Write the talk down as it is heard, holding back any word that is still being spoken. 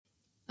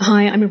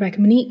Hi, I'm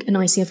rbccmnq, an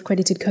ICF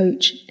accredited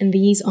coach, and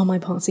these are my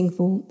passing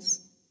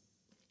thoughts.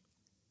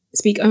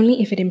 Speak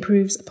only if it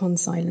improves upon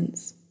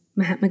silence.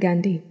 Mahatma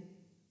Gandhi.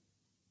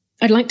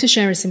 I'd like to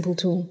share a simple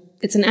tool.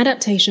 It's an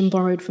adaptation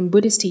borrowed from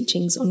Buddhist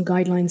teachings on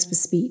guidelines for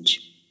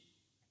speech.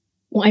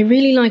 What I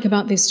really like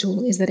about this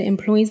tool is that it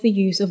employs the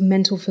use of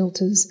mental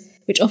filters,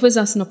 which offers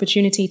us an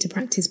opportunity to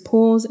practice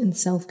pause and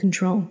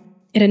self-control.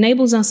 It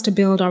enables us to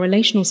build our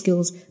relational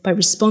skills by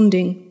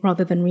responding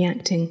rather than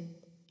reacting.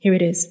 Here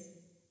it is.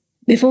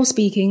 Before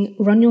speaking,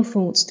 run your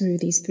thoughts through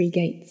these 3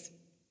 gates.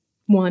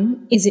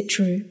 1. Is it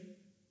true?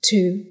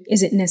 2.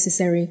 Is it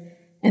necessary?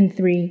 And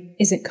 3.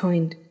 Is it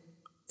kind?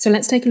 So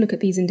let's take a look at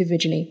these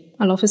individually.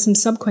 I'll offer some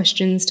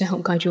sub-questions to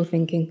help guide your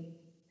thinking.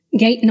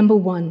 Gate number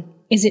 1.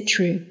 Is it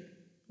true?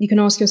 You can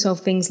ask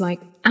yourself things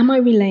like, am I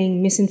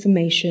relaying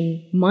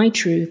misinformation, my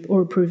truth,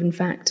 or a proven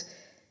fact?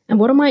 And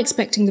what am I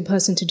expecting the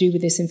person to do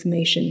with this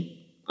information?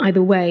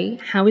 Either way,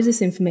 how is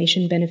this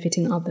information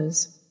benefiting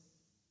others?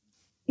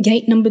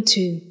 Gate number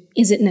 2.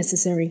 Is it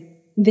necessary?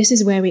 This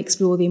is where we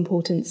explore the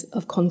importance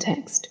of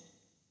context.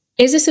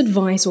 Is this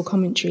advice or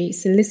commentary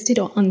solicited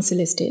or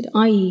unsolicited,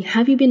 i.e.,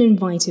 have you been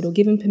invited or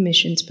given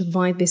permission to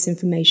provide this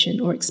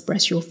information or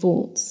express your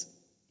thoughts?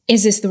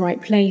 Is this the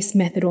right place,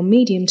 method, or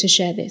medium to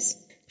share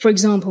this? For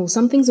example,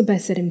 some things are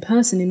best said in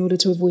person in order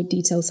to avoid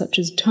details such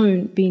as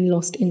tone being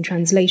lost in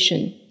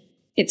translation.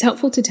 It's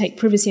helpful to take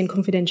privacy and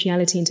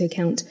confidentiality into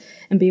account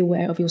and be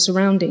aware of your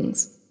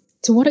surroundings.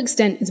 To what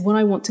extent is what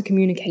I want to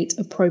communicate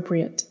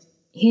appropriate?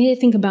 Here,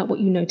 think about what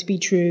you know to be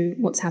true,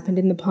 what's happened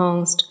in the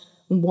past,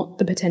 and what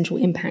the potential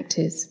impact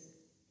is.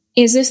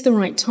 Is this the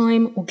right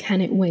time, or can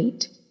it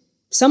wait?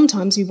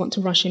 Sometimes we want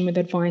to rush in with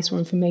advice or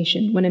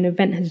information when an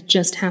event has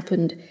just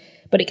happened,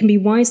 but it can be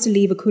wise to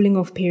leave a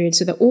cooling-off period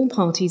so that all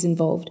parties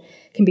involved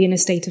can be in a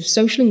state of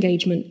social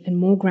engagement and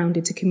more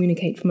grounded to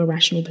communicate from a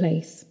rational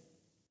place.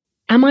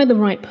 Am I the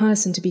right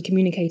person to be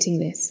communicating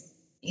this?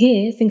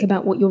 Here, think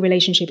about what your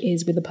relationship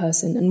is with the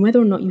person and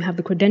whether or not you have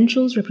the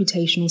credentials,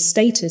 reputation, or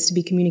status to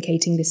be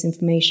communicating this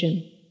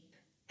information.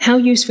 How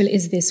useful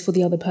is this for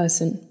the other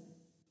person?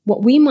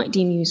 What we might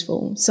deem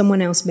useful,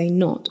 someone else may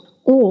not,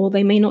 or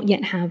they may not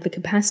yet have the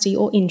capacity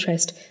or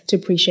interest to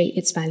appreciate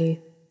its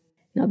value.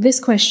 Now, this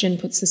question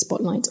puts the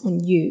spotlight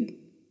on you.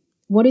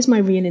 What is my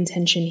real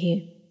intention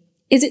here?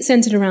 Is it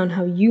centered around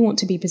how you want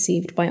to be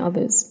perceived by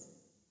others?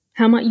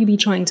 How might you be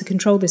trying to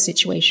control the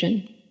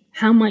situation?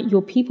 How might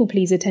your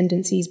people-pleaser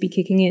tendencies be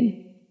kicking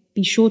in?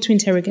 Be sure to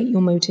interrogate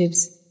your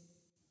motives.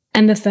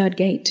 And the 3rd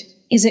gate,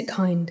 is it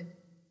kind?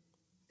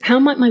 How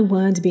might my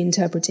words be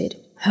interpreted?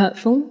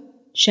 Hurtful?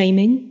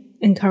 Shaming?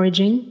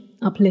 Encouraging?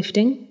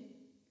 Uplifting?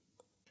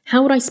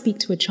 How would I speak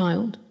to a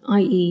child?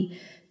 i.e.,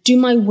 do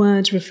my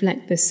words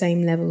reflect the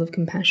same level of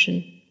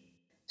compassion?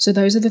 So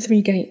those are the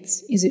 3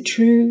 gates. Is it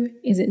true?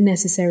 Is it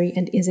necessary?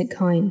 And is it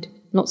kind?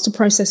 Lots to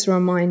process through our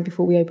mind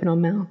before we open our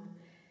mouth.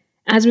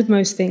 As with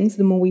most things,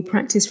 the more we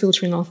practice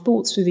filtering our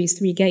thoughts through these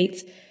 3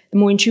 gates, the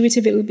more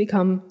intuitive it will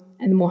become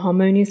and the more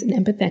harmonious and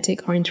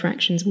empathetic our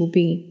interactions will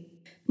be.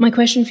 My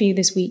question for you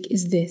this week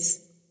is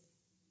this.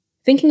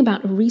 Thinking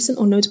about a recent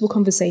or notable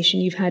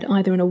conversation you've had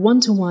either in a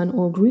one-to-one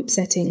or a group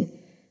setting,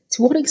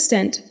 to what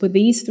extent were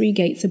these 3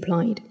 gates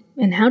applied,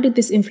 and how did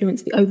this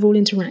influence the overall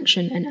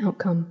interaction and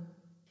outcome?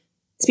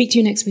 Speak to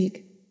you next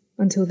week.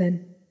 Until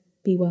then,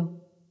 be well.